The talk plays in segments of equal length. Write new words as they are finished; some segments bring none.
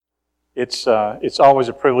It's always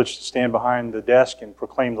a privilege to stand behind the desk and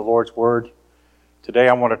proclaim the Lord's Word. Today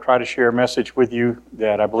I want to try to share a message with you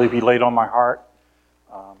that I believe He laid on my heart.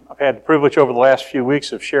 I've had the privilege over the last few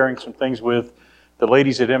weeks of sharing some things with the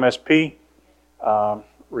ladies at MSP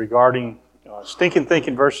regarding stinking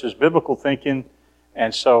thinking versus biblical thinking.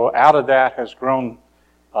 And so out of that has grown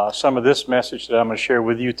some of this message that I'm going to share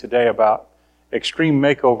with you today about Extreme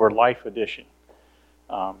Makeover Life Edition.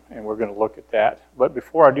 And we're going to look at that. But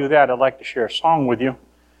before I do that, I'd like to share a song with you.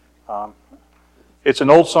 It's an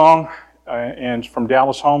old song, and it's from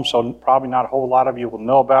Dallas Home, so probably not a whole lot of you will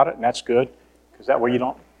know about it, and that's good, because that way you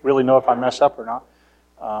don't really know if I mess up or not.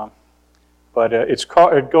 But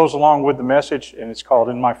it goes along with the message, and it's called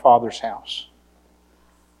In My Father's House.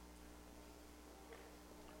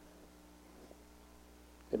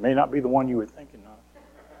 It may not be the one you were thinking of.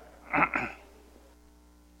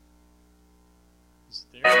 Is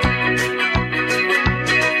there?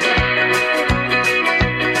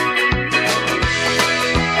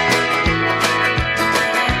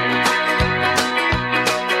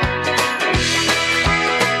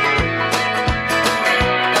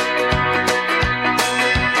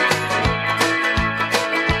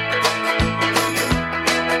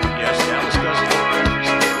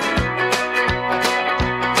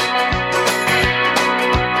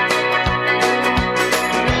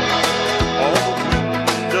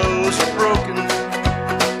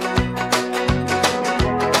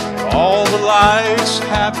 Lights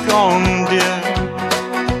have gone dim.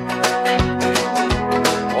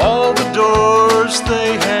 All the doors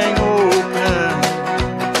they hang open,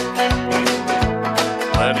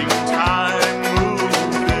 letting time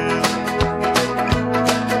move in.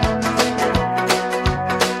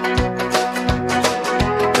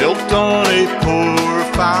 Built on a poor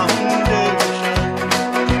foundation,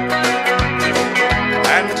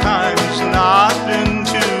 and time's not been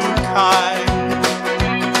too kind.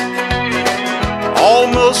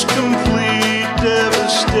 Almost complete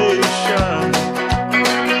devastation.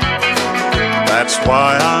 That's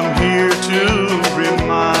why I'm here to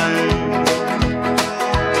remind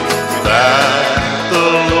that the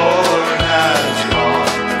Lord has gone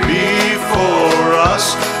before us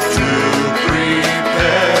to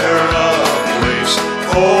prepare a place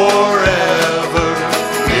forever.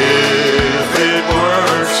 If it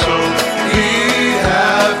weren't so, He'd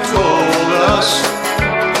have told us,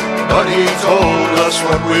 but He told us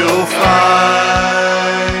what we'll find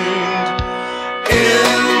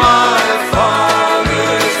in my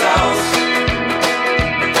Father's house.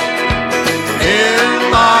 In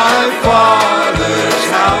my Father's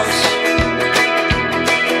house,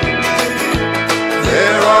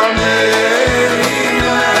 there are many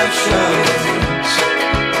mansions.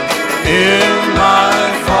 In my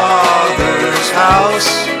Father's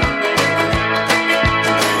house,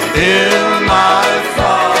 in my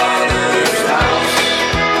Father's house.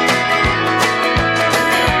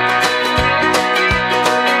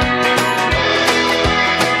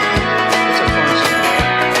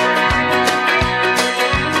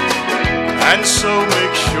 And so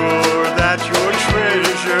make sure that your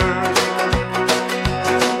treasure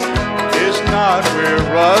is not where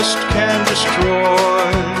rust can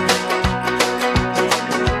destroy,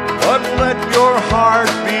 but let your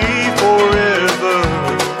heart be forever,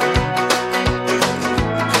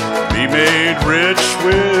 be made rich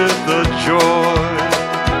with the joy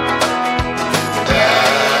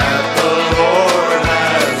that the Lord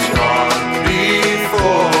has gone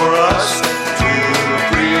before us to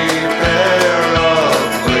prepare a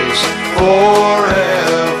place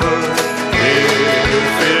forever.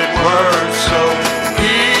 If it weren't so,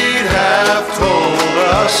 He'd have told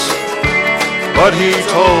us, but He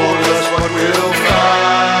told us what we'll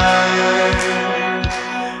find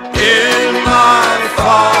in my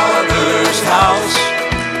Father's house.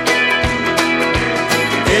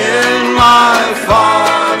 In my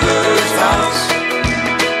Father's house,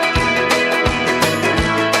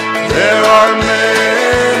 there are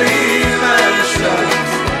many mansions.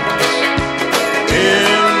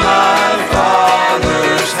 In my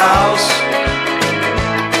Father's house,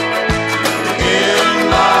 in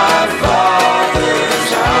my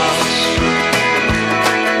Father's house, in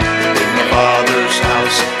my Father's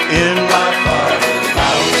house, in my Father's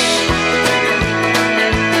house,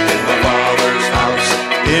 in my Father's house,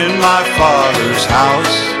 in my Father's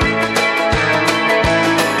house.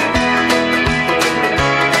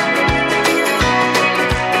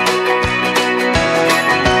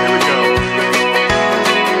 Here we go.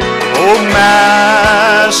 Oh,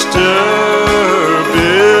 Master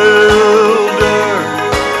Builder,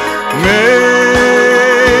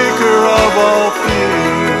 Maker of all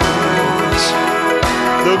things,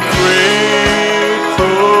 the great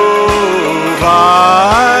provider,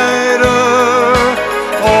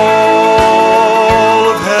 all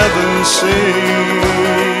of heaven sings.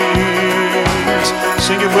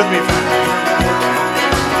 Sing it with me.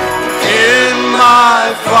 In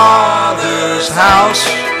my Father's house.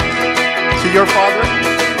 To your Father?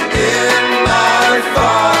 In my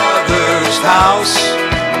Father's house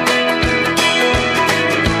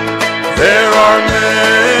there are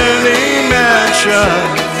many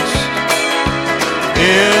mansions.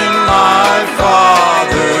 In my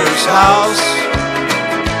Father's house.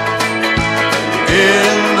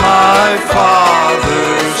 In my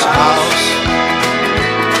Father's house.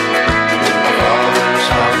 In my Father's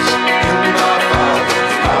house. In my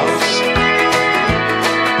Father's house.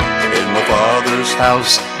 In my Father's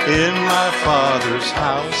house. In my Father's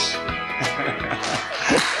house.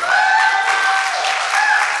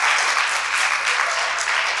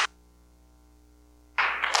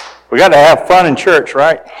 We got to have fun in church,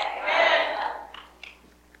 right?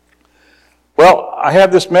 Well, I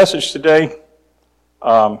have this message today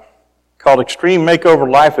called Extreme Makeover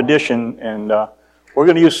Life Edition, and we're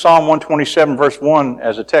going to use Psalm 127, verse 1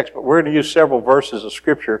 as a text, but we're going to use several verses of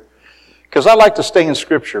Scripture because I like to stay in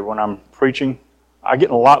Scripture when I'm preaching. I get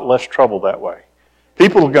in a lot less trouble that way.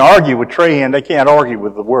 People can argue with Trahan, they can't argue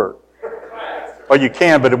with the Word. Well, you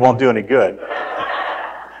can, but it won't do any good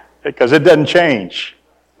because it doesn't change.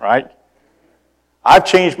 Right? I've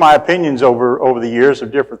changed my opinions over the years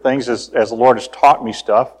of different things as the Lord has taught me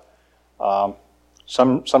stuff.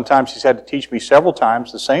 Sometimes He's had to teach me several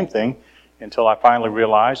times the same thing until I finally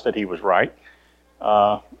realized that He was right.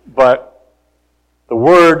 But the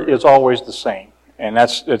Word is always the same, and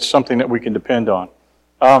it's something that we can depend on.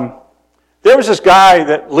 There was this guy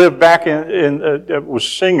that lived back was a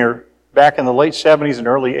singer back in the late 70s and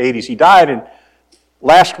early 80s. He died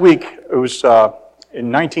last week. It was in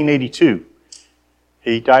 1982.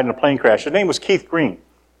 He died in a plane crash. His name was Keith Green.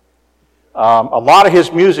 A lot of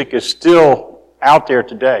his music is still out there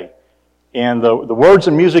today. And the words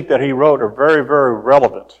and music that he wrote are very, very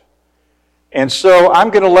relevant. And so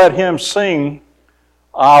I'm going to let him sing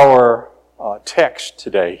our text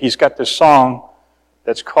today. He's got this song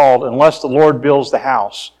that's called Unless the Lord Builds the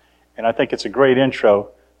House. And I think it's a great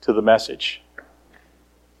intro to the message.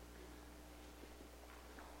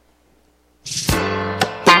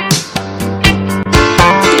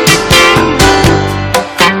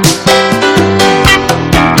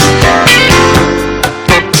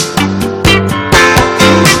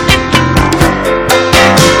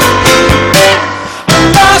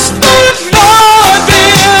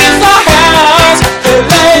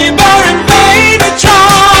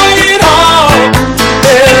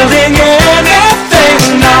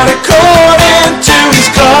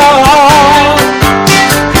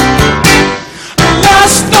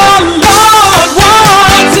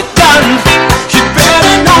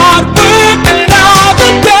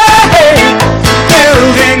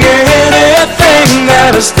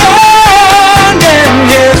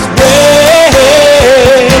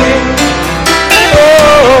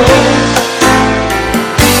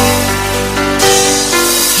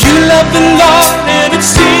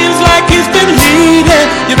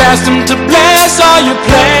 Asked Him to bless all your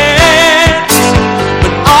plans,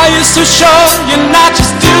 but are you so sure you're not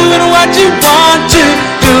just doing what you want to,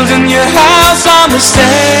 building your house on the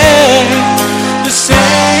sand, the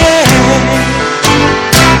sand?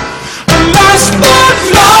 Unless the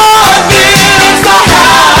Lord builds the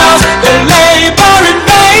house, the labor in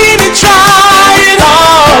vain and try it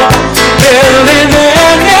all, building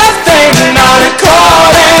anything not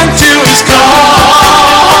according to His call.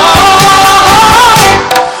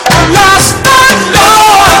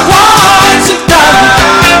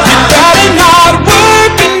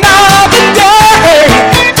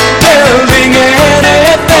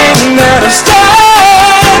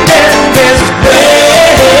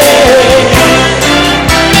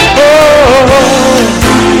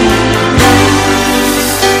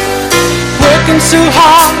 Too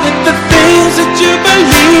hard with the things that you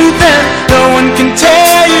believe in, no one can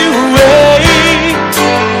tear you away.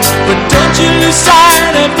 But don't you lose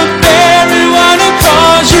sight of the very one who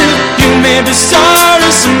calls you. You may be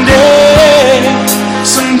sorry someday,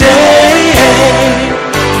 someday.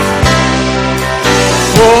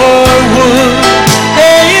 For wood,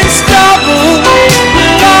 hay and stubble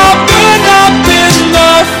will all burn up in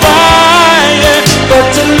the fire,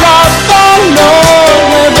 but to love the Lord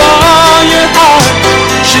with all your heart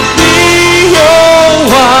should be your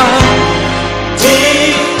one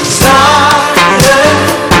desire.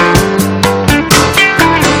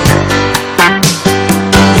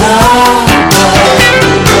 Love the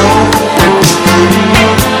Lord.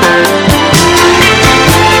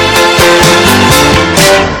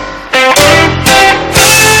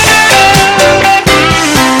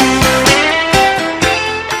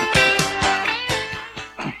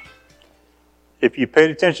 if you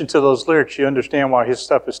paid attention to those lyrics, you understand why his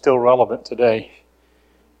stuff is still relevant today.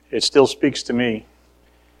 It still speaks to me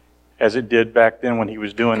as it did back then when he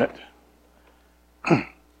was doing it.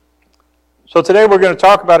 So today we're going to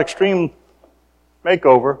talk about Extreme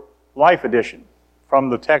Makeover, Life Edition, from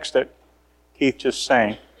the text that Keith just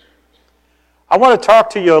sang. I want to talk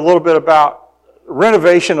to you a little bit about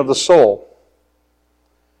renovation of the soul,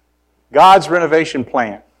 God's renovation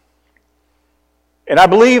plan. And I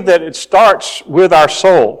believe that it starts with our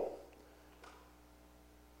soul.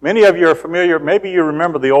 Many of you are familiar, maybe you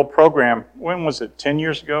remember the old program. When was it, 10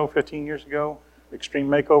 years ago, 15 years ago? Extreme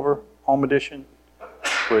Makeover, Home Edition,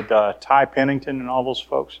 with Ty Pennington and all those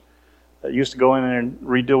folks that used to go in there and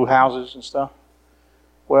redo houses and stuff.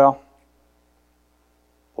 Well,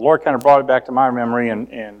 the Lord kind of brought it back to my memory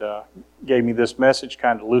and gave me this message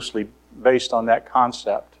kind of loosely based on that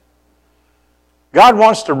concept. God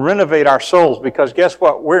wants to renovate our souls because guess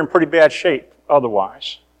what? We're in pretty bad shape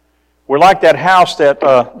otherwise. We're like that house that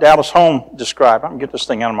Dallas Home described. I can get this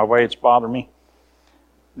thing out of my way. It's bothering me.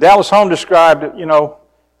 Dallas Home described it,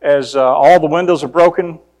 as all the windows are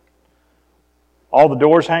broken, all the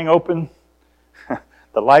doors hang open,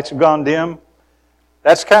 the lights have gone dim.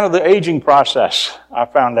 That's kind of the aging process, I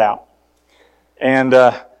found out. And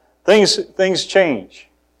things change.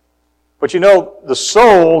 But the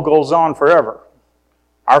soul goes on forever.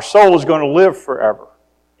 Our soul is going to live forever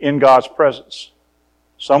in God's presence,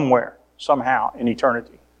 somewhere, somehow, in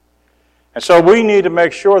eternity. And so we need to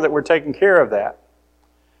make sure that we're taking care of that.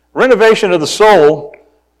 Renovation of the soul,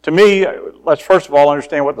 to me, let's first of all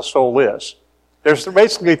understand what the soul is. There's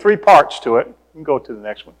basically three parts to it. You can go to the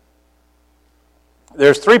next one.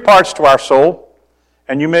 There's three parts to our soul,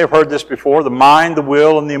 and you may have heard this before, the mind, the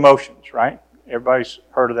will, and the emotions, right? Everybody's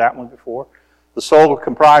heard of that one before. The soul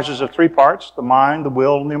comprises of three parts, the mind, the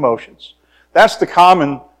will, and the emotions. That's the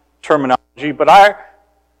common terminology, but I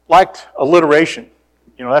liked alliteration.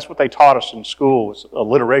 That's what they taught us in school, was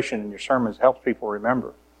alliteration in your sermons helps people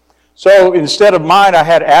remember. So instead of mind, I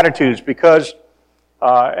had attitudes because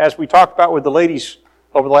as we talked about with the ladies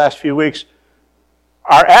over the last few weeks,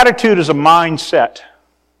 our attitude is a mindset.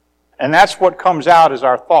 And that's what comes out as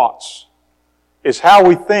our thoughts, is how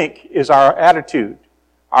we think is our attitude,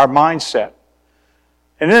 our mindset.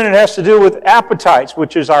 And then it has to do with appetites,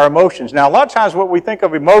 which is our emotions. Now, a lot of times what we think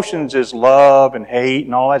of emotions is love and hate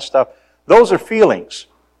and all that stuff. Those are feelings.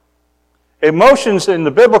 Emotions in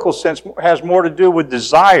the biblical sense has more to do with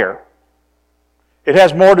desire. It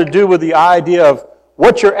has more to do with the idea of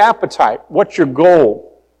what's your appetite, what's your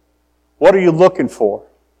goal, what are you looking for?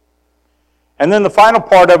 And then the final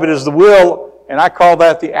part of it is the will, and I call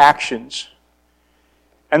that the actions.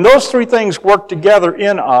 And those three things work together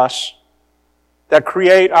in us that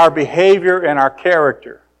create our behavior and our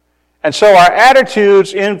character. And so our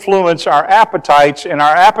attitudes influence our appetites, and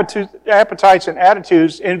our appetites and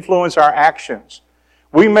attitudes influence our actions.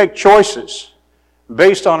 We make choices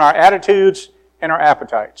based on our attitudes and our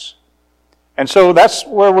appetites. And so that's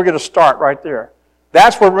where we're going to start right there.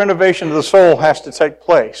 That's where renovation of the soul has to take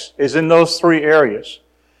place, is in those three areas.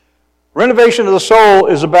 Renovation of the soul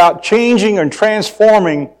is about changing and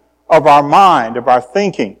transforming of our mind, of our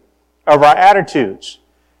thinking, of our attitudes.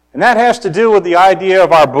 And that has to do with the idea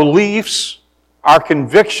of our beliefs, our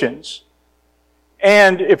convictions.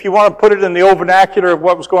 And if you want to put it in the old vernacular of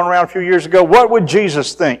what was going around a few years ago, what would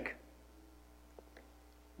Jesus think?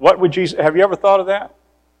 What would Jesus, have you ever thought of that?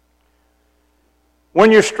 When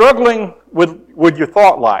you're struggling with your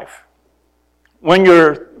thought life, when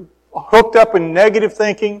you're hooked up in negative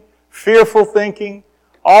thinking, fearful thinking,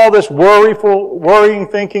 all this worrying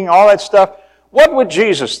thinking, all that stuff, what would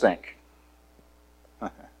Jesus think?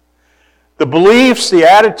 The beliefs, the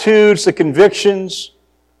attitudes, the convictions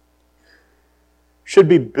should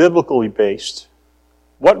be biblically based.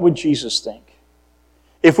 What would Jesus think?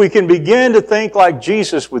 If we can begin to think like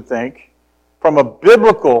Jesus would think, from a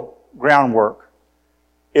biblical groundwork,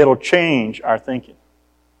 it'll change our thinking.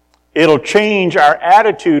 It'll change our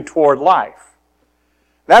attitude toward life.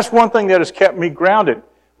 That's one thing that has kept me grounded.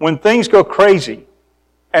 When things go crazy,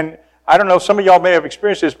 and I don't know, some of y'all may have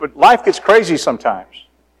experienced this, but life gets crazy sometimes.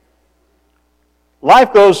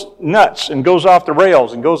 Life goes nuts and goes off the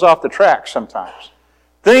rails and goes off the track sometimes.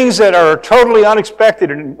 Things that are totally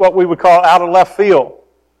unexpected and what we would call out of left field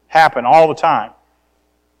happen all the time.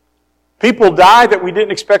 People die that we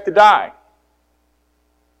didn't expect to die.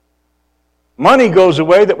 Money goes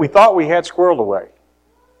away that we thought we had squirreled away.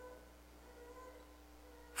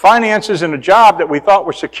 Finances in a job that we thought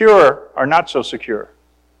were secure are not so secure.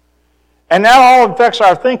 And that all affects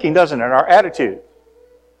our thinking, doesn't it? Our attitude.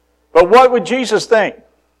 But what would Jesus think?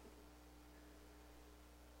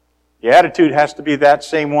 The attitude has to be that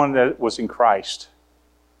same one that was in Christ.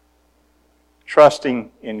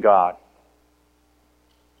 Trusting in God.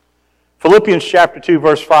 Philippians chapter 2,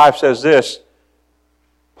 verse 5 says this.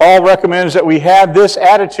 Paul recommends that we have this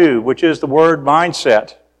attitude, which is the word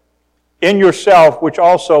mindset, in yourself, which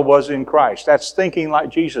also was in Christ. That's thinking like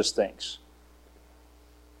Jesus thinks.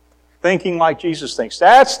 Thinking like Jesus thinks.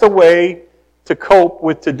 That's the way to cope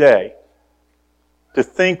with today. To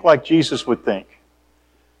think like Jesus would think.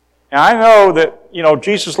 Now I know that,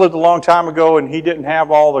 Jesus lived a long time ago and He didn't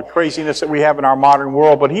have all the craziness that we have in our modern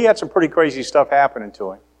world, but He had some pretty crazy stuff happening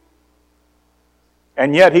to Him.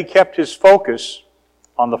 And yet He kept His focus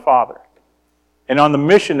on the Father and on the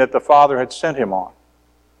mission that the Father had sent Him on.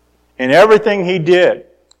 In everything He did,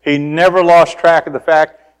 He never lost track of the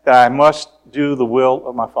fact that I must do the will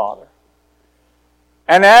of my Father.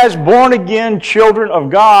 And as born-again children of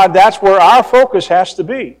God, that's where our focus has to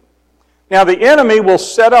be. Now, the enemy will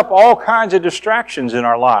set up all kinds of distractions in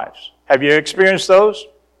our lives. Have you experienced those?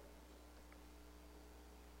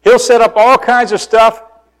 He'll set up all kinds of stuff.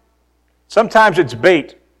 Sometimes it's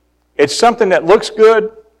bait. It's something that looks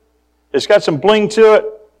good. It's got some bling to it,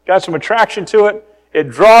 got some attraction to it. It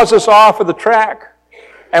draws us off of the track.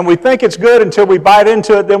 And we think it's good until we bite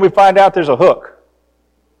into it, then we find out there's a hook.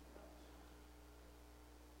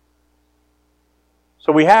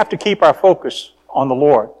 So we have to keep our focus on the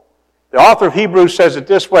Lord. The author of Hebrews says it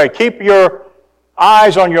this way, keep your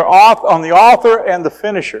eyes on the author and the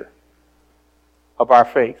finisher of our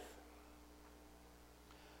faith.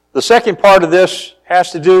 The second part of this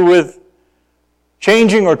has to do with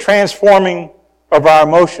changing or transforming of our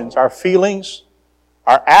emotions, our feelings,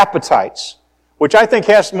 our appetites, which I think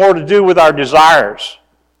has more to do with our desires.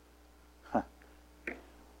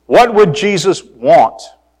 What would Jesus want?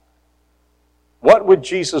 What would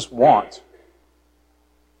Jesus want?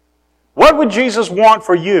 What would Jesus want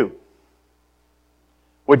for you?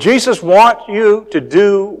 Would Jesus want you to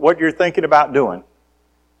do what you're thinking about doing?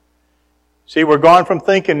 See, we're gone from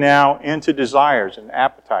thinking now into desires and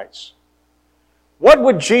appetites. What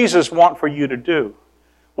would Jesus want for you to do?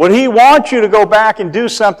 Would He want you to go back and do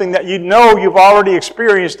something that you know you've already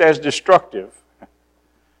experienced as destructive?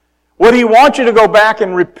 Would He want you to go back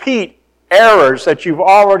and repeat errors that you've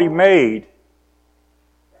already made?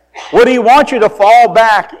 Would He want you to fall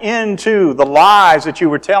back into the lies that you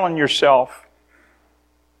were telling yourself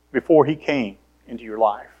before He came into your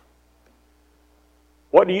life?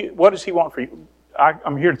 What does He want for you?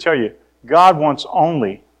 I'm here to tell you, God wants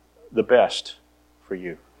only the best for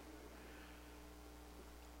you.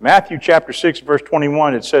 Matthew chapter 6, verse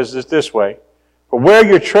 21, it says this way, for where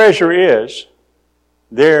your treasure is,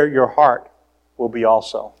 there your heart will be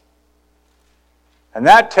also. And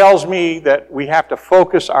that tells me that we have to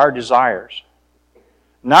focus our desires.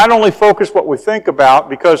 Not only focus what we think about,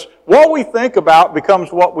 because what we think about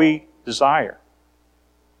becomes what we desire.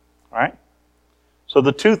 Right? So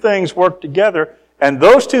the two things work together, and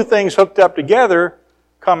those two things hooked up together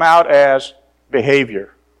come out as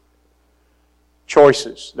behavior.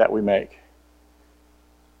 Choices that we make.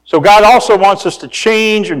 So God also wants us to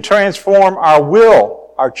change and transform our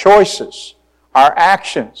will, our choices, our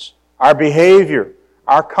actions, our behavior,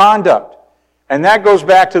 our conduct. And that goes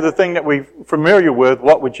back to the thing that we're familiar with,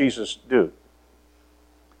 what would Jesus do?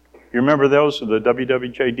 You remember those, the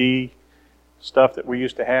WWJD stuff that we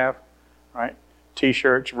used to have? Right?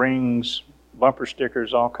 T-shirts, rings, bumper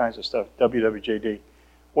stickers, all kinds of stuff, WWJD.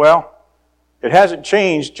 Well, it hasn't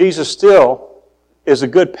changed. Jesus still is a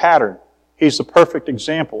good pattern. He's the perfect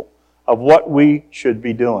example of what we should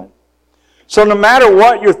be doing. So no matter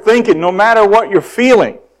what you're thinking, no matter what you're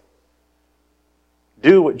feeling,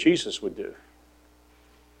 do what Jesus would do.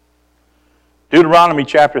 Deuteronomy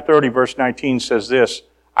chapter 30, verse 19 says this,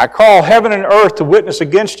 I call heaven and earth to witness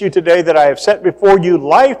against you today that I have set before you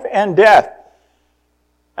life and death.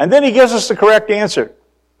 And then he gives us the correct answer,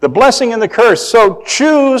 the blessing and the curse. So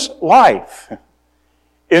choose life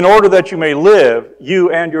in order that you may live, you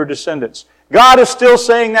and your descendants. God is still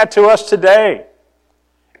saying that to us today.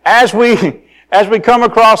 As we come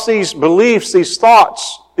across these beliefs, these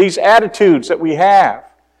thoughts, these attitudes that we have,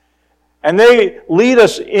 and they lead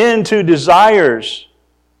us into desires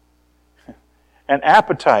and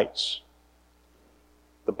appetites.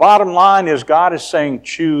 The bottom line is God is saying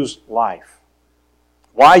choose life.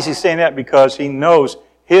 Why is He saying that? Because He knows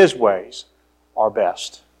His ways are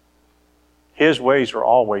best. His ways are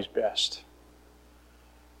always best.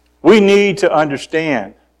 We need to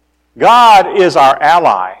understand God is our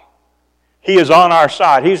ally. He is on our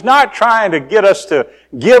side. He's not trying to get us to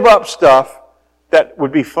give up stuff that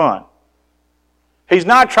would be fun. He's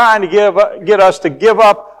not trying to get us to give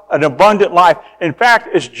up an abundant life. In fact,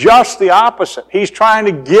 it's just the opposite. He's trying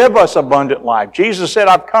to give us abundant life. Jesus said,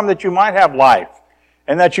 I've come that you might have life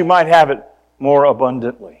and that you might have it more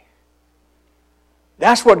abundantly.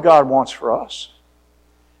 That's what God wants for us.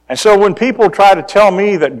 And so when people try to tell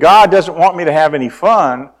me that God doesn't want me to have any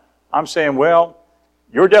fun, I'm saying, well,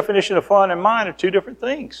 your definition of fun and mine are two different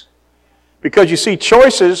things. Because you see,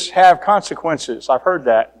 choices have consequences. I've heard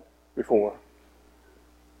that before.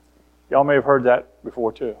 Y'all may have heard that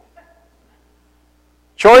before too.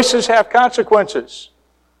 Choices have consequences.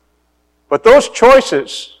 But those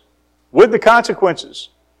choices, with the consequences,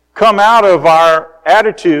 come out of our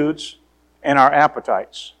attitudes and our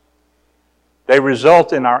appetites. They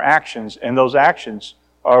result in our actions, and those actions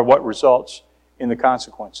are what results in the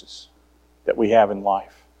consequences that we have in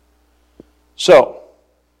life. So,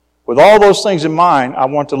 with all those things in mind, I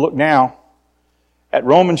want to look now at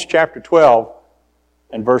Romans chapter 12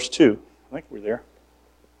 and verse 2. I think we're there.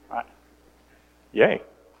 All right. Yay.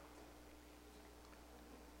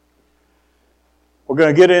 We're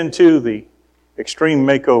going to get into the Extreme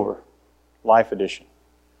Makeover Life Edition.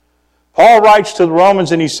 Paul writes to the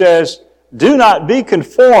Romans and he says, do not be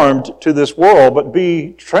conformed to this world, but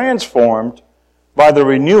be transformed by the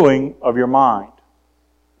renewing of your mind.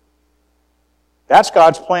 That's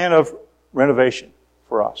God's plan of renovation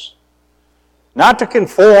for us. Not to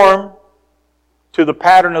conform to the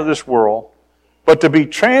pattern of this world, but to be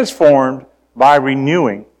transformed by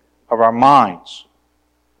renewing of our minds.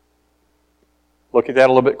 Look at that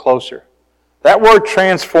a little bit closer. That word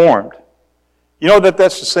transformed. You know that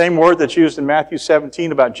that's the same word that's used in Matthew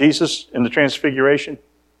 17 about Jesus in the Transfiguration?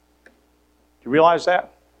 Do you realize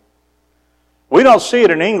that? We don't see it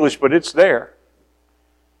in English, but it's there.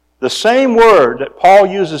 The same word that Paul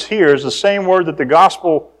uses here is the same word that the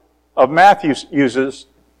Gospel of Matthew uses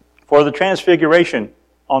for the Transfiguration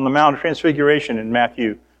on the Mount of Transfiguration in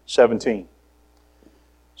Matthew 17.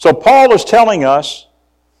 So Paul is telling us,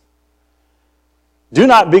 do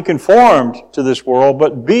not be conformed to this world,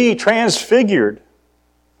 but be transfigured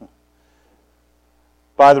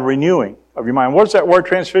by the renewing of your mind. What does that word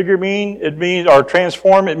transfigure mean? It means, or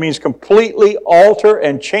transform, it means completely alter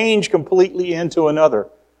and change completely into another.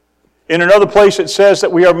 In another place it says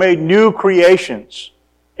that we are made new creations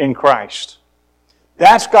in Christ.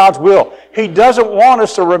 That's God's will. He doesn't want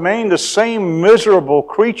us to remain the same miserable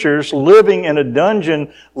creatures living in a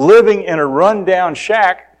dungeon, living in a rundown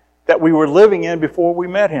shack that we were living in before we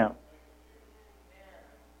met Him.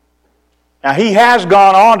 Now, He has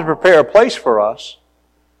gone on to prepare a place for us.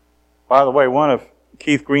 By the way, one of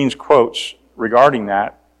Keith Green's quotes regarding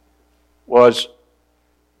that was,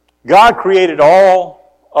 God created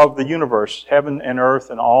all of the universe, heaven and earth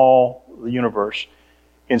and all the universe,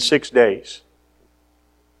 in 6 days.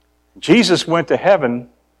 Jesus went to heaven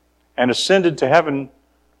and ascended to heaven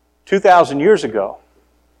 2,000 years ago.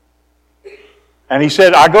 And He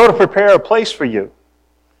said, I go to prepare a place for you.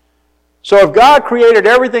 So if God created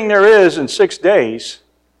everything there is in 6 days,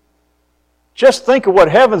 just think of what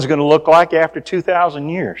heaven's going to look like after 2,000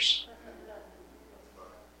 years.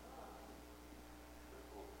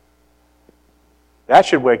 That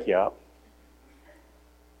should wake you up.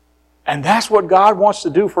 And that's what God wants to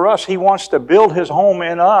do for us. He wants to build His home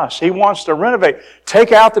in us. He wants to renovate,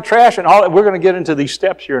 take out the trash and all that. We're going to get into these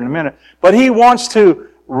steps here in a minute. But He wants to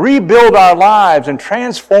rebuild our lives and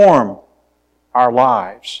transform our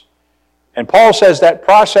lives. And Paul says that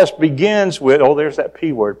process begins with, there's that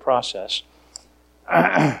P word, process.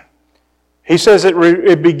 He says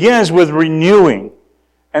it begins with renewing.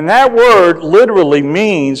 And that word literally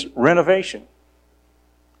means renovation.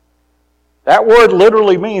 That word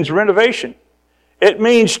literally means renovation. It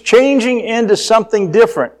means changing into something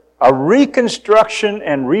different, a reconstruction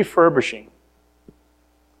and refurbishing.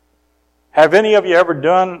 Have any of you ever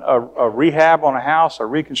done a rehab on a house, a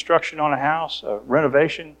reconstruction on a house, a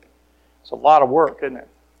renovation? It's a lot of work, isn't it?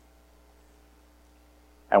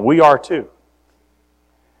 And we are too.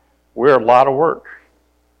 We're a lot of work.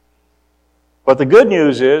 But the good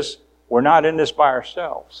news is, we're not in this by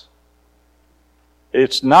ourselves.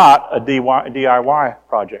 It's not a DIY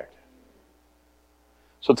project.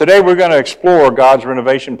 So today we're going to explore God's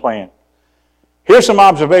renovation plan. Here's some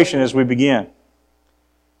observation as we begin.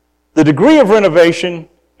 The degree of renovation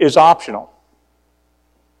is optional.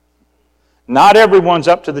 Not everyone's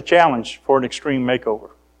up to the challenge for an extreme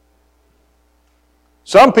makeover.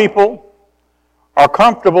 Some people are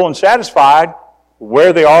comfortable and satisfied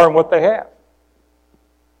where they are and what they have.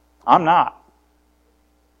 I'm not.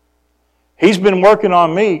 He's been working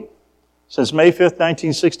on me since May 5th,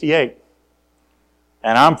 1968.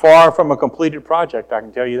 And I'm far from a completed project, I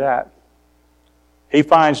can tell you that. He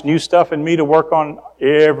finds new stuff in me to work on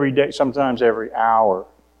every day, sometimes every hour.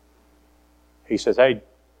 He says, hey,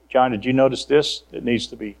 John, did you notice this? It needs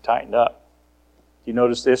to be tightened up. You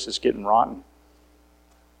notice this? It's getting rotten.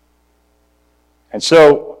 And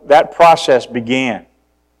so that process began.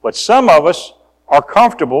 But some of us are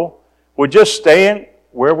comfortable with just staying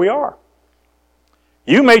where we are.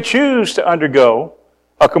 You may choose to undergo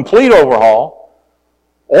a complete overhaul,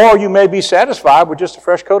 or you may be satisfied with just a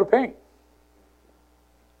fresh coat of paint.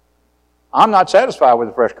 I'm not satisfied with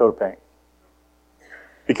a fresh coat of paint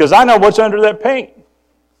because I know what's under that paint.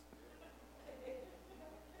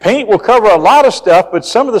 Paint will cover a lot of stuff, but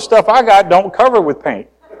some of the stuff I got don't cover with paint.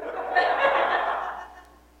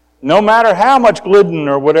 No matter how much Glidden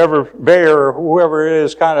or whatever Bayer or whoever it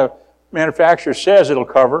is kind of manufacturer says it'll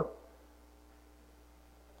cover.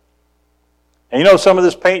 And you know some of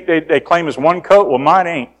this paint they claim is one coat? Well, mine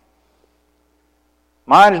ain't.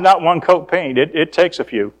 Mine is not one coat paint. It takes a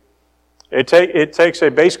few. It takes a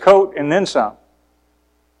base coat and then some.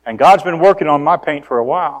 And God's been working on my paint for a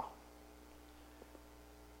while.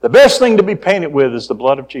 The best thing to be painted with is the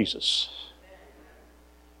blood of Jesus,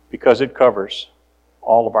 because it covers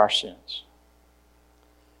all of our sins.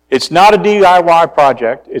 It's not a DIY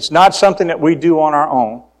project. It's not something that we do on our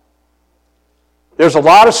own. There's a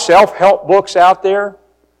lot of self-help books out there,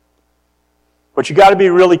 but you got to be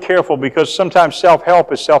really careful because sometimes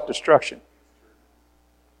self-help is self-destruction.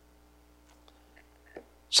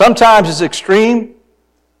 Sometimes it's extreme,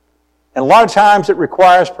 and a lot of times it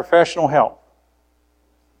requires professional help.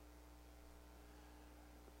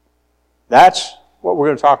 That's what we're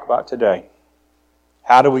going to talk about today.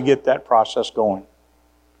 How do we get that process going?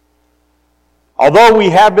 Although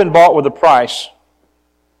we have been bought with a price,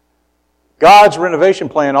 God's renovation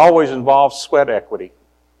plan always involves sweat equity.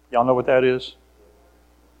 Y'all know what that is?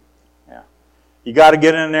 Yeah. You got to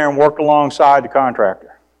get in there and work alongside the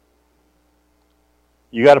contractor.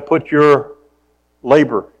 You got to put your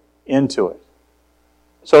labor into it.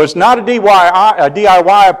 So it's not a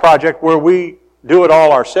DIY project where we do it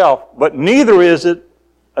all ourselves, but neither is it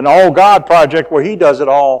an all God project where He does it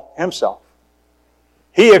all Himself.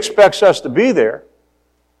 He expects us to be there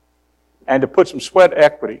and to put some sweat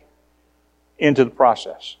equity into the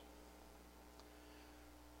process.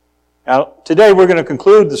 Now, today we're going to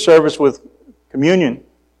conclude the service with communion,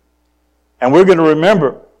 and we're going to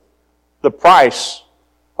remember the price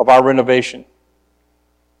of our renovation,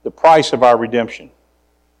 the price of our redemption.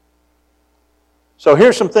 So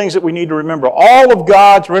here's some things that we need to remember. All of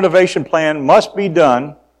God's renovation plan must be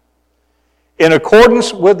done in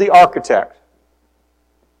accordance with the architect.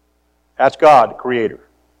 That's God, the Creator.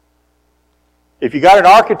 If you got an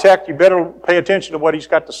architect, you better pay attention to what he's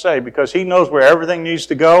got to say, because he knows where everything needs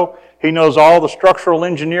to go. He knows all the structural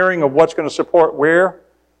engineering of what's going to support where.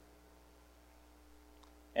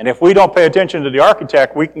 And if we don't pay attention to the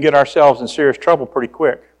architect, we can get ourselves in serious trouble pretty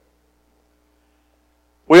quick.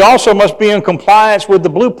 We also must be in compliance with the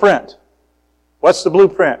blueprint. What's the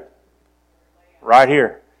blueprint? Right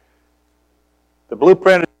here. The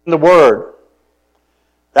blueprint is in the Word.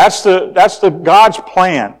 That's the God's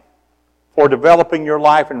plan for developing your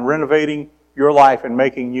life and renovating your life and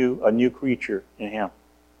making you a new creature in Him.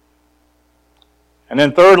 And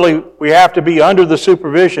then thirdly, we have to be under the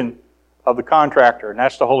supervision of the contractor, and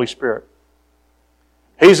that's the Holy Spirit.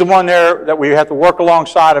 He's the one there that we have to work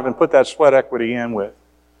alongside of and put that sweat equity in with.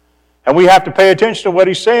 And we have to pay attention to what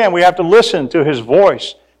He's saying. We have to listen to His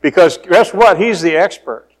voice, because guess what? He's the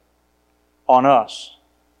expert on us.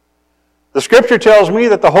 The Scripture tells me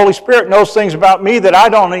that the Holy Spirit knows things about me that I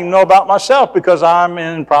don't even know about myself, because I'm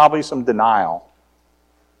in probably some denial.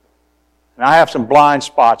 And I have some blind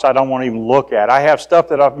spots I don't want to even look at. I have stuff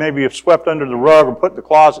that I've maybe have swept under the rug or put in the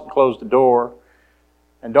closet and closed the door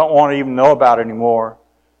and don't want to even know about anymore.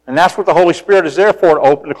 And that's what the Holy Spirit is there for, to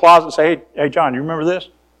open the closet and say, hey John, you remember this?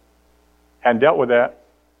 Hadn't dealt with that.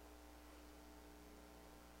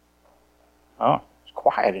 Oh, it's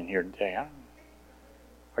quiet in here today.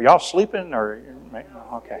 Are y'all sleeping? Or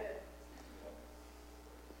okay.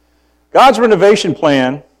 God's renovation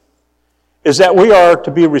plan is that we are to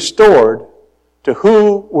be restored to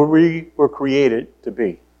who we were created to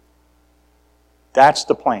be. That's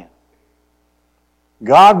the plan.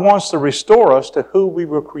 God wants to restore us to who we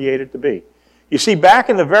were created to be. You see, back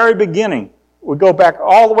in the very beginning, we go back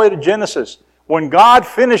all the way to Genesis, when God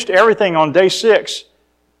finished everything on day 6,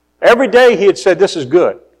 every day He had said, this is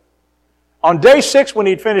good. On day 6, when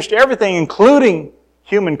He'd finished everything, including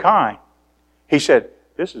humankind, He said,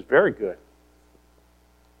 this is very good.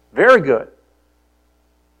 Very good.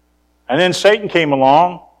 And then Satan came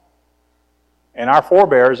along, and our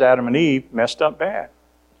forebears, Adam and Eve, messed up bad.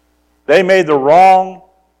 They made the wrong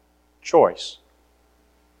choice.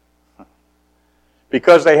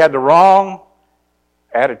 Because they had the wrong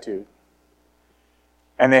attitude.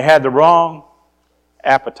 And they had the wrong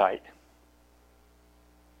appetite.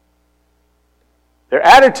 Their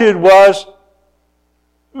attitude was,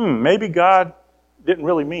 maybe God didn't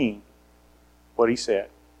really mean what He said.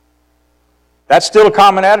 That's still a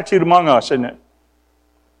common attitude among us, isn't it?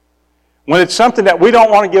 When it's something that we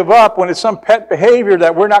don't want to give up, when it's some pet behavior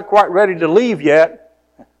that we're not quite ready to leave yet,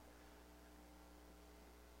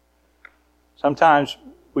 sometimes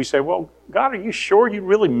we say, well, God, are you sure you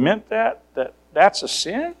really meant that? That's a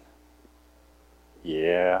sin?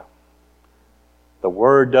 Yeah. The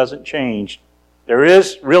Word doesn't change. There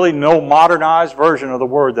is really no modernized version of the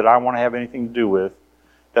Word that I want to have anything to do with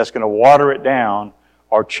that's going to water it down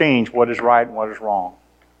or change what is right and what is wrong.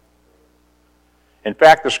 In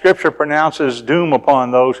fact, the Scripture pronounces doom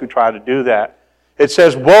upon those who try to do that. It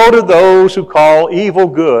says, woe to those who call evil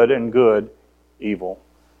good and good evil.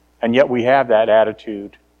 And yet we have that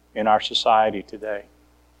attitude in our society today.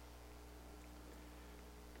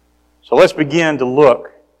 So let's begin to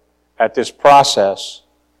look at this process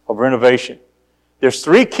of renovation. There's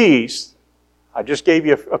 3 keys. I just gave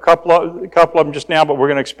you a couple of them just now, but we're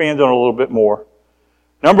going to expand on it a little bit more.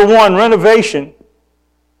 Number 1, renovation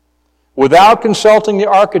without consulting the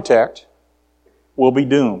architect will be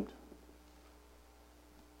doomed.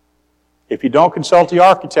 If you don't consult the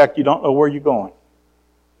architect, you don't know where you're going.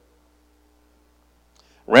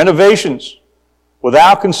 Renovations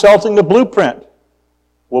without consulting the blueprint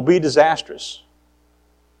will be disastrous.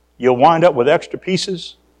 You'll wind up with extra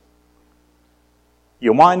pieces.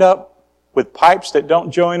 You'll wind up with pipes that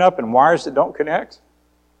don't join up and wires that don't connect.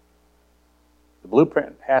 The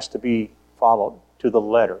blueprint has to be followed to the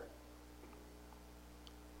letter.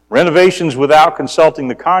 Renovations without consulting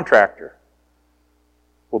the contractor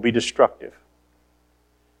will be destructive.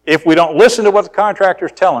 If we don't listen to what the contractor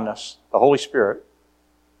is telling us, the Holy Spirit,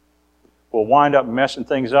 we'll wind up messing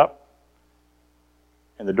things up,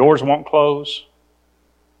 and the doors won't close,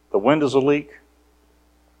 the windows will leak,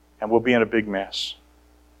 and we'll be in a big mess.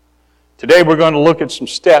 Today we're going to look at some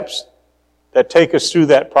steps that take us through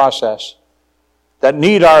that process, that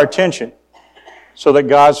need our attention, so that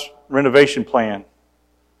God's renovation plan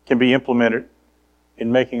can be implemented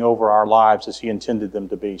in making over our lives as He intended them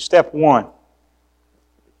to be. Step 1,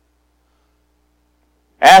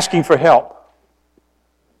 asking for help.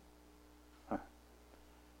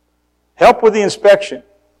 Help with the inspection.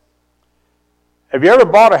 Have you ever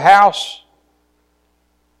bought a house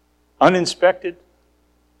uninspected?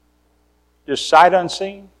 Just sight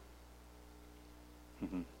unseen?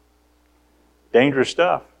 Dangerous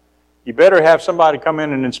stuff. You better have somebody come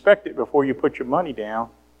in and inspect it before you put your money down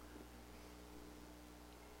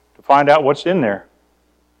to find out what's in there.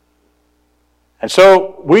 And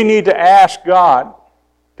so we need to ask God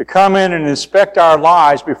to come in and inspect our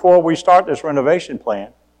lives before we start this renovation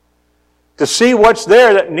plan, to see what's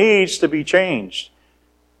there that needs to be changed.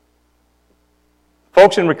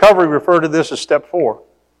 Folks in recovery refer to this as step 4.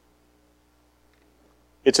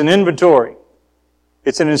 It's an inventory.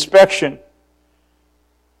 It's an inspection.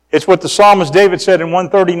 It's what the psalmist David said in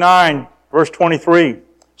 139, verse 23.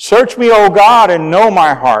 Search me, O God, and know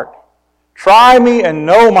my heart. Try me and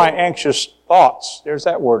know my anxious thoughts. There's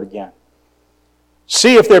that word again.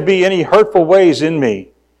 See if there be any hurtful ways in me,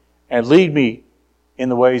 and lead me in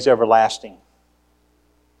the ways everlasting.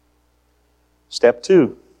 Step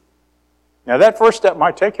 2. Now that first step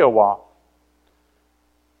might take you a while.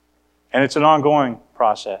 And it's an ongoing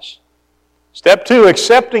process. Step 2,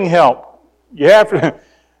 accepting help. You have to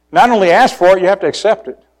not only ask for it, you have to accept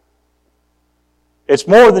it. It's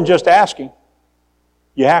more than just asking.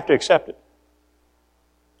 You have to accept it.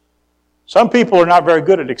 Some people are not very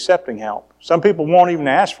good at accepting help. Some people won't even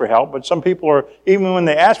ask for help, but some people are, even when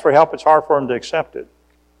they ask for help, it's hard for them to accept it.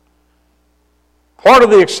 Part of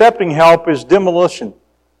the accepting help is demolition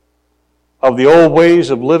of the old ways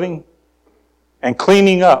of living and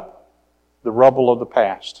cleaning up the rubble of the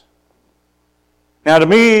past. Now to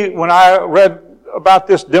me, when I read about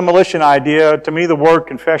this demolition idea, to me the word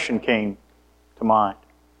confession came to mind.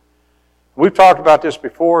 We've talked about this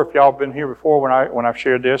before, if y'all have been here before when I've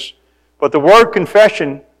shared this. But the word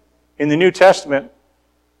confession in the New Testament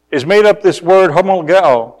is made up this word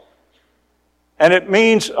homologeo. And it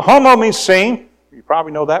means, homo means same. You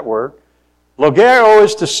probably know that word. Logeo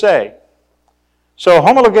is to say. So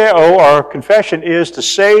homologeo, or confession, is to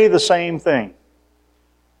say the same thing.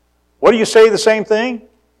 What do you say the same thing?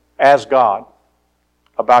 As God.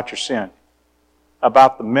 About your sin.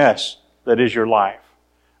 About the mess that is your life.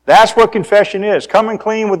 That's what confession is. Coming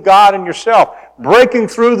clean with God and yourself. breaking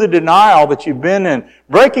through the denial that you've been in,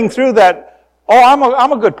 breaking through that,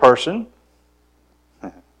 I'm a good person.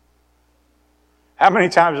 How many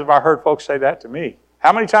times have I heard folks say that to me?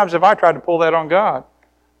 How many times have I tried to pull that on God?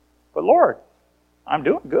 But Lord, I'm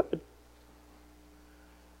doing good.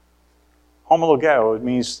 Homologeo, it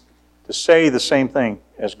means to say the same thing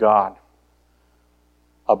as God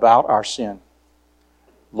about our sin.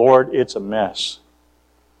 Lord, it's a mess.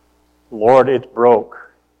 Lord, it's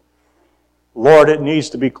broke. Lord, it needs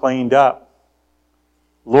to be cleaned up.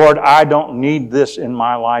 Lord, I don't need this in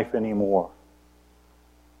my life anymore.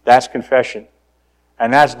 That's confession.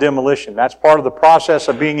 And that's demolition. That's part of the process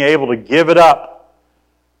of being able to give it up.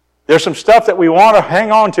 There's some stuff that we want to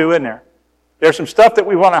hang on to, isn't there? There's some stuff that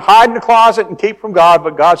we want to hide in the closet and keep from God,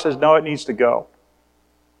 but God says, no, it needs to go.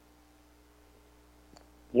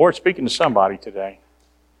 Lord's speaking to somebody today.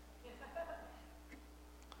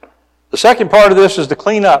 The second part of this is to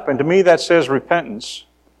clean up, and to me that says repentance.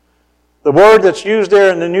 The word that's used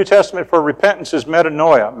there in the New Testament for repentance is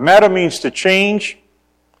metanoia. Meta means to change.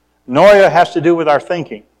 Noia has to do with our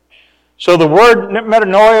thinking. So the word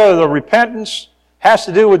metanoia, the repentance, has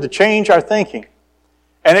to do with the change our thinking.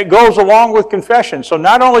 And it goes along with confession. So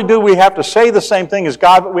not only do we have to say the same thing as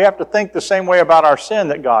God, but we have to think the same way about our sin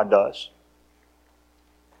that God does.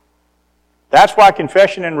 That's why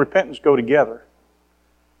confession and repentance go together.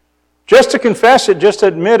 Just to confess it, just to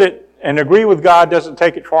admit it, and agree with God doesn't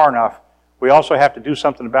take it far enough. We also have to do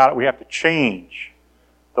something about it. We have to change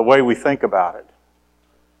the way we think about it.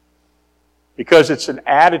 Because it's an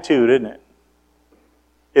attitude, isn't it?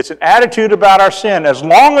 It's an attitude about our sin. As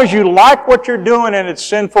long as you like what you're doing and it's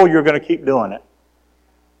sinful, you're going to keep doing it.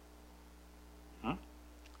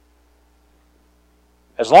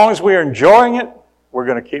 As long as we are enjoying it, we're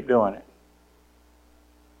going to keep doing it.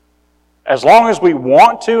 As long as we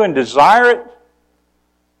want to and desire it,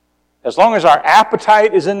 as long as our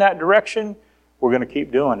appetite is in that direction, we're going to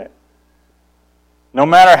keep doing it. No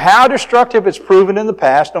matter how destructive it's proven in the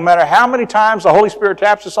past, no matter how many times the Holy Spirit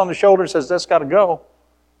taps us on the shoulder and says, that's got to go,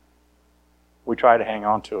 we try to hang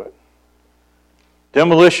on to it.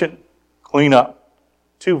 Demolition, clean up.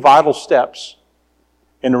 Two vital steps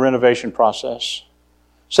in the renovation process.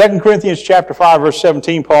 2 Corinthians chapter 5, verse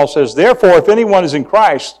 17, Paul says, therefore, if anyone is in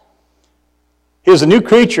Christ, he is a new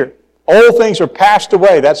creature. Old things are passed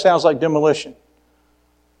away. That sounds like demolition.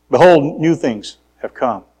 Behold, new things have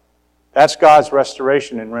come. That's God's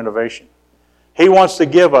restoration and renovation. He wants to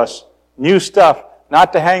give us new stuff,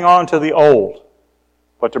 not to hang on to the old,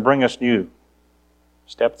 but to bring us new.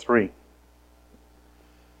 Step 3.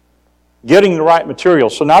 Getting the right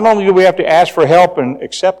materials. So not only do we have to ask for help and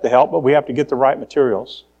accept the help, but we have to get the right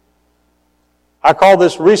materials. I call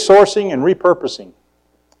this resourcing and repurposing.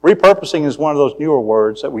 Repurposing is one of those newer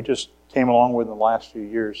words that we just came along with in the last few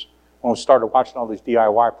years when we started watching all these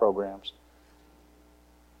DIY programs.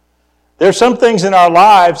 There's some things in our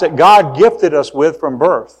lives that God gifted us with from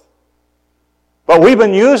birth, but we've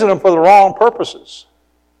been using them for the wrong purposes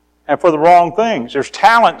and for the wrong things. There's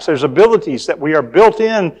talents, there's abilities that we are built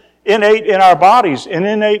in, innate in our bodies, and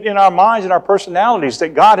innate in our minds and our personalities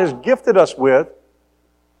that God has gifted us with,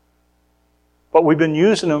 but we've been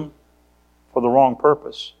using them for the wrong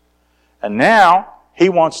purpose. And now He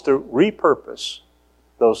wants to repurpose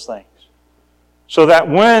those things so that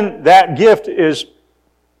when that gift is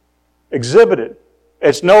exhibited,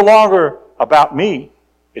 it's no longer about me,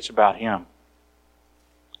 it's about Him.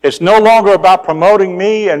 It's no longer about promoting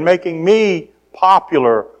me and making me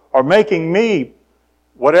popular or making me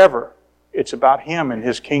whatever. It's about Him and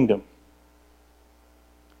His kingdom.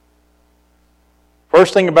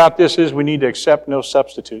 First thing about this is we need to accept no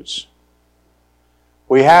substitutes.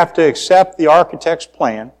 We have to accept the architect's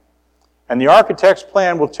plan, and the architect's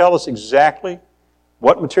plan will tell us exactly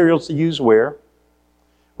what materials to use where.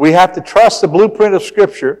 We have to trust the blueprint of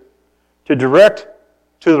Scripture to direct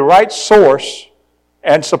to the right source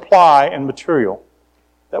and supply and material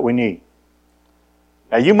that we need.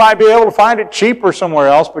 Now, you might be able to find it cheaper somewhere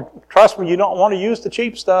else, but trust me, you don't want to use the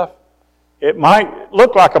cheap stuff. It might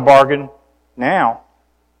look like a bargain now,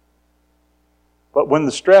 but when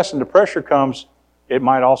the stress and the pressure comes, it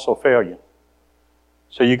might also fail you.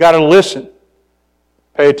 So you got to listen,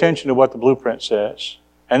 pay attention to what the blueprint says,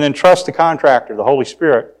 and then trust the contractor, the Holy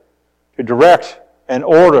Spirit, to direct and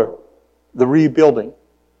order the rebuilding.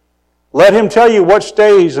 Let Him tell you what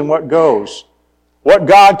stays and what goes, what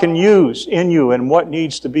God can use in you and what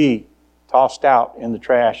needs to be tossed out in the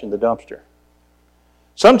trash in the dumpster.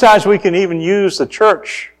 Sometimes we can even use the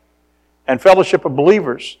church and fellowship of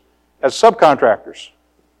believers as subcontractors.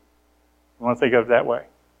 I want to think of it that way.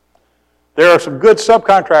 There are some good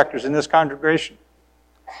subcontractors in this congregation.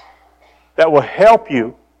 that will help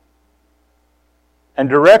you and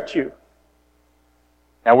direct you.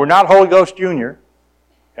 Now, we're not Holy Ghost Junior,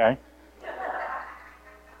 okay?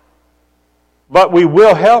 But we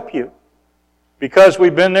will help you because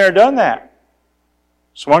we've been there, done that.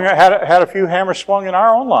 Had a few hammers swung in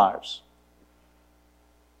our own lives.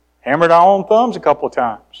 Hammered our own thumbs a couple of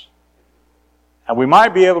times. And we might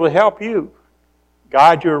be able to help you,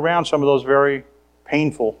 guide you around some of those very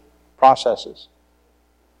painful processes.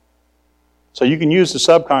 So you can use the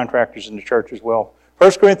subcontractors in the church as well.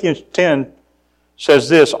 1 Corinthians 10 says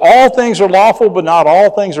this, all things are lawful, but not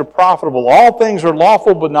all things are profitable. All things are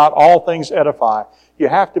lawful, but not all things edify. You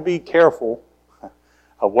have to be careful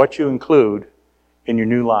of what you include in your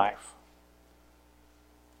new life.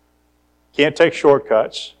 Can't take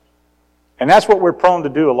shortcuts. And that's what we're prone to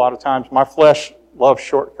do a lot of times. My flesh loves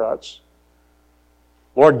shortcuts.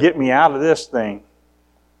 Lord, get me out of this thing.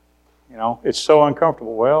 You know, it's so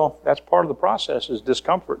uncomfortable. Well, that's part of the process, is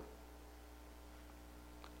discomfort.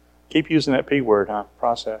 Keep using that P word, huh?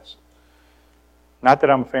 Process. Not that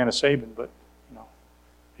I'm a fan of Saban, but, you know,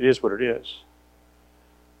 it is what it is.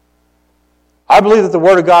 I believe that the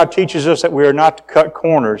Word of God teaches us that we are not to cut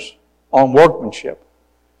corners on workmanship,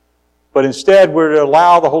 but instead we're to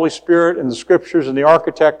allow the Holy Spirit and the Scriptures and the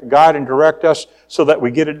architect to guide and direct us so that we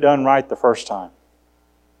get it done right the first time.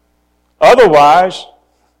 Otherwise,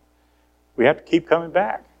 we have to keep coming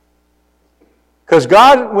back. Because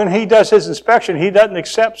God, when He does His inspection, He doesn't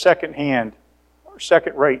accept second-hand or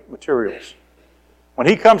second-rate materials. When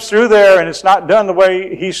He comes through there and it's not done the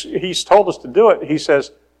way He's told us to do it, He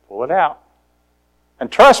says, pull it out.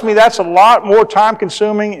 And trust me, that's a lot more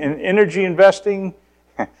time-consuming and energy-investing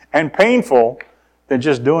and painful than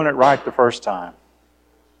just doing it right the first time.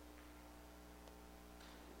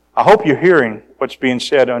 I hope you're hearing what's being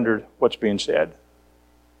said under what's being said.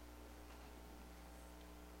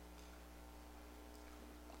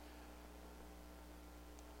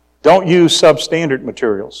 Don't use substandard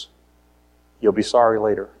materials. You'll be sorry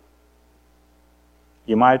later.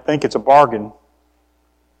 You might think it's a bargain,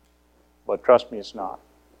 but trust me, it's not.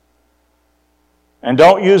 And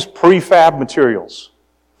don't use prefab materials.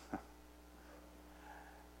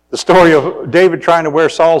 The story of David trying to wear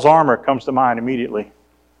Saul's armor comes to mind immediately.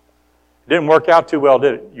 It didn't work out too well,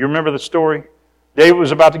 did it? You remember the story? David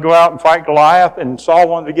was about to go out and fight Goliath, and Saul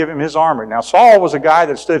wanted to give him his armor. Now, Saul was a guy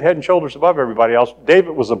that stood head and shoulders above everybody else.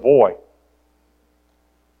 David was a boy.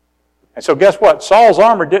 And so guess what? Saul's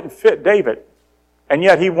armor didn't fit David. And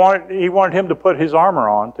yet he wanted him to put his armor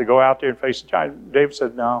on to go out there and face the giant. David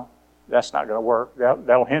said, no, that's not going to work.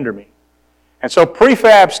 That'll hinder me. And so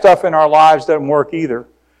prefab stuff in our lives doesn't work either.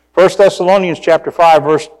 1 Thessalonians chapter 5,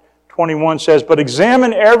 verse 21 says, but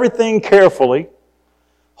examine everything carefully,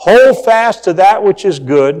 hold fast to that which is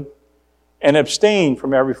good, and abstain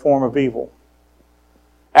from every form of evil.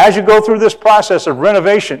 As you go through this process of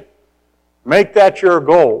renovation, make that your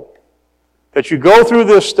goal. That you go through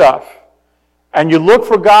this stuff, and you look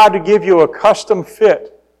for God to give you a custom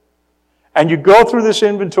fit. And you go through this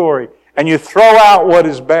inventory, and you throw out what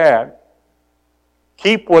is bad.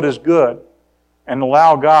 Keep what is good, and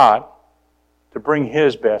allow God to bring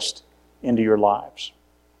His best into your lives.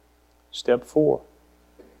 Step 4.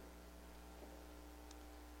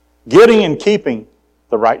 Getting and keeping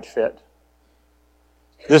the right fit.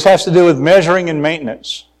 This has to do with measuring and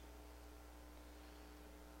maintenance.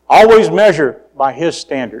 Always measure by His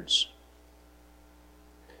standards.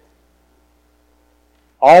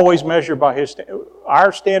 Always measure by His standards.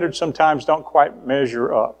 Our standards sometimes don't quite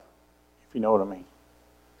measure up, if you know what I mean.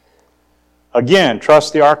 Again,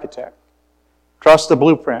 trust the architect. Trust the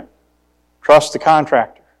blueprint. Trust the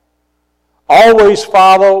contractor. Always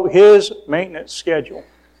follow his maintenance schedule.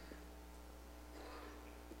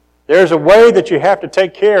 There's a way that you have to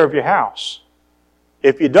take care of your house.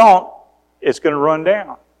 If you don't, it's going to run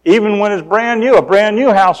down. Even when it's brand new, a brand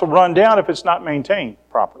new house will run down if it's not maintained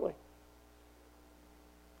properly.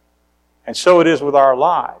 And so it is with our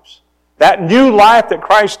lives. That new life that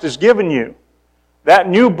Christ has given you, that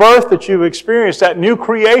new birth that you've experienced, that new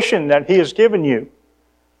creation that He has given you,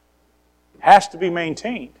 has to be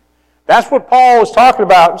maintained. That's what Paul was talking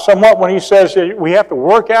about somewhat when he says that we have to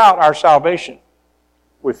work out our salvation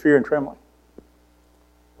with fear and trembling.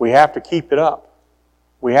 We have to keep it up.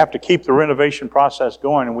 We have to keep the renovation process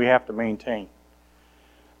going, and we have to maintain.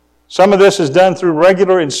 Some of this is done through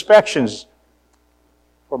regular inspections.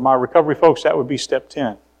 For my recovery folks, that would be step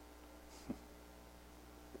 10.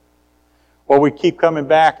 Or we keep coming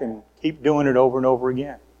back and keep doing it over and over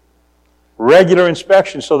again. Regular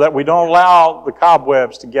inspection so that we don't allow the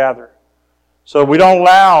cobwebs to gather. So we don't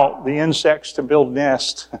allow the insects to build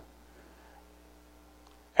nests.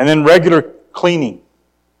 And then regular cleaning.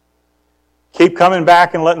 Keep coming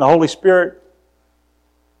back and letting the Holy Spirit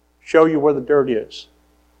show you where the dirt is.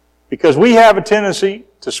 Because we have a tendency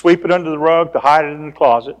to sweep it under the rug, to hide it in the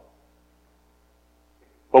closet.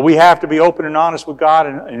 But we have to be open and honest with God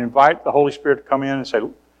and invite the Holy Spirit to come in and say,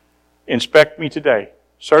 inspect me today.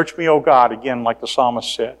 Search me, O God, again, like the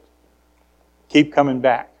psalmist said. Keep coming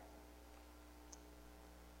back.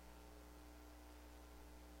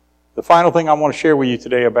 The final thing I want to share with you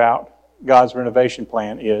today about God's renovation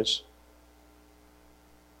plan is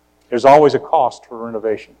there's always a cost for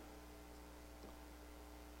renovation.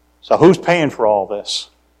 So who's paying for all this?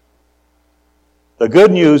 The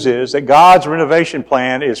good news is that God's renovation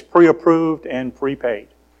plan is pre-approved and prepaid.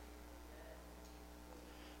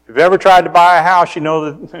 If you've ever tried to buy a house, you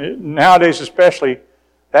know that nowadays especially,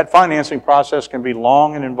 that financing process can be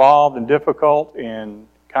long and involved and difficult and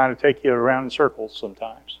kind of take you around in circles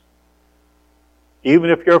sometimes.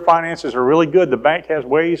 Even if your finances are really good, the bank has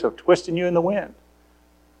ways of twisting you in the wind.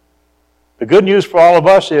 The good news for all of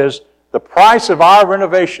us is the price of our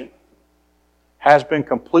renovation has been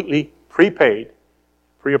completely prepaid,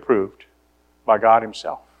 pre-approved by God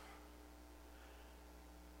Himself.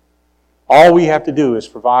 All we have to do is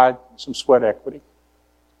provide some sweat equity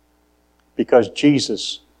because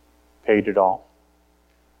Jesus paid it all.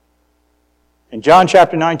 In John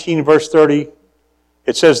chapter 19, verse 30,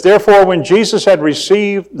 it says, "Therefore, when Jesus had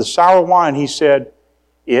received the sour wine, He said,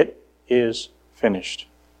 'It is finished.'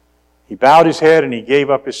 He bowed His head and He gave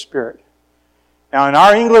up His spirit." Now, in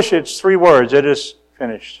our English, it's 3 words, "It is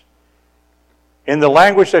finished." In the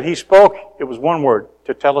language that He spoke, it was 1 word,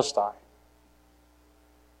 tetelestai.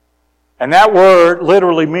 And that word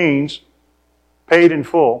literally means paid in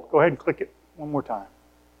full. Go ahead and click it one more time.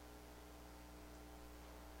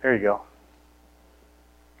 There you go.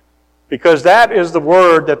 Because that is the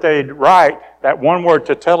word that they'd write, that 1 word,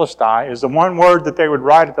 tetelestai, is the 1 word that they would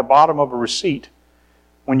write at the bottom of a receipt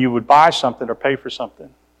when you would buy something or pay for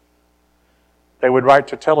something. They would write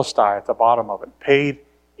tetelestai at the bottom of it, paid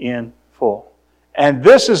in full. And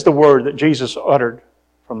this is the word that Jesus uttered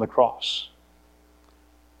from the cross.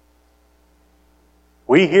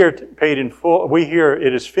 We hear paid in full, we hear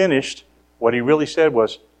it is finished. What He really said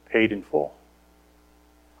was paid in full.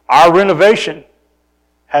 Our renovation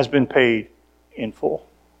has been paid in full.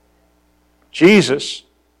 Jesus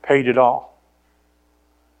paid it all.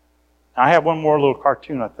 Now, I have one more little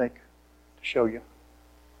cartoon, I think, to show you.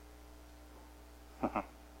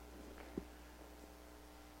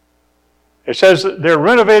 It says that they're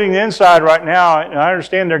renovating the inside right now, and I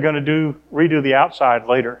understand they're going to redo the outside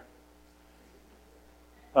later.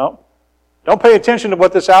 Well, don't pay attention to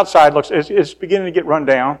what this outside looks. It's beginning to get run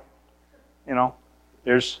down. You know,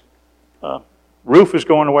 there's roof is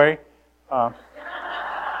going away,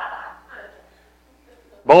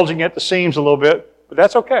 bulging at the seams a little bit, but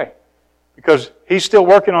that's okay because He's still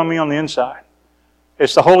working on me on the inside.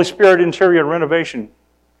 It's the Holy Spirit interior renovation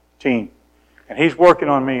team, and He's working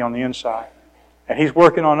on me on the inside, and He's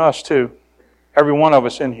working on us too, every one of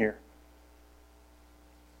us in here.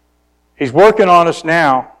 He's working on us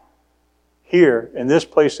now, here, in this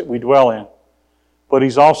place that we dwell in. But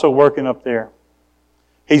He's also working up there.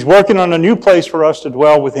 He's working on a new place for us to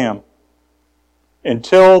dwell with Him.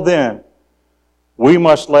 Until then, we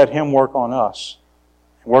must let Him work on us.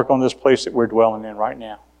 And work on this place that we're dwelling in right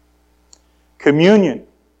now. Communion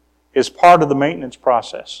is part of the maintenance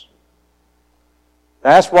process.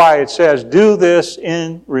 That's why it says, "Do this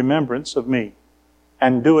in remembrance of me."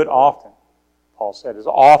 And do it often. Paul said, as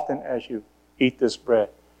often as you eat this bread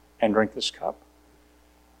and drink this cup.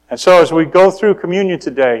 And so as we go through communion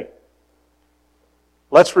today,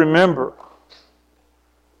 let's remember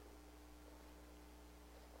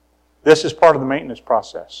this is part of the maintenance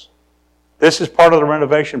process. This is part of the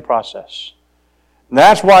renovation process. And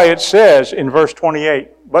that's why it says in verse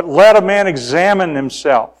 28, "But let a man examine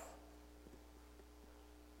himself."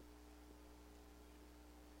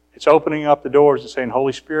 It's opening up the doors and saying,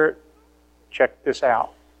 "Holy Spirit, check this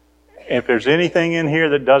out. If there's anything in here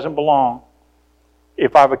that doesn't belong,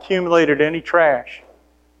 if I've accumulated any trash,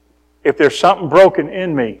 if there's something broken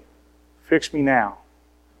in me, fix me now."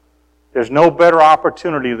 There's no better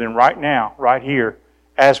opportunity than right now, right here,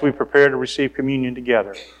 as we prepare to receive communion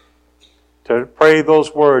together, to pray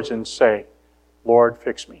those words and say, "Lord,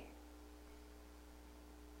 fix me.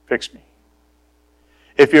 Fix me."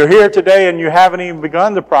 If you're here today and you haven't even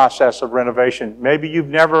begun the process of renovation, maybe you've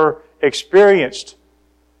never experienced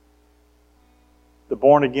the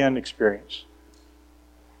born-again experience.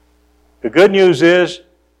 The good news is,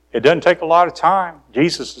 it doesn't take a lot of time.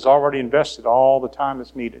 Jesus has already invested all the time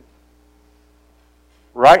that's needed.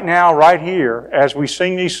 right now, right here, as we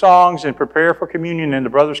sing these songs and prepare for communion and the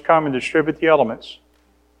brothers come and distribute the elements,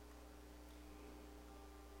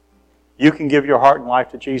 you can give your heart and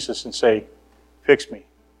life to Jesus and say, fix me,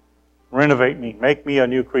 renovate me, make me a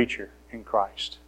new creature in Christ.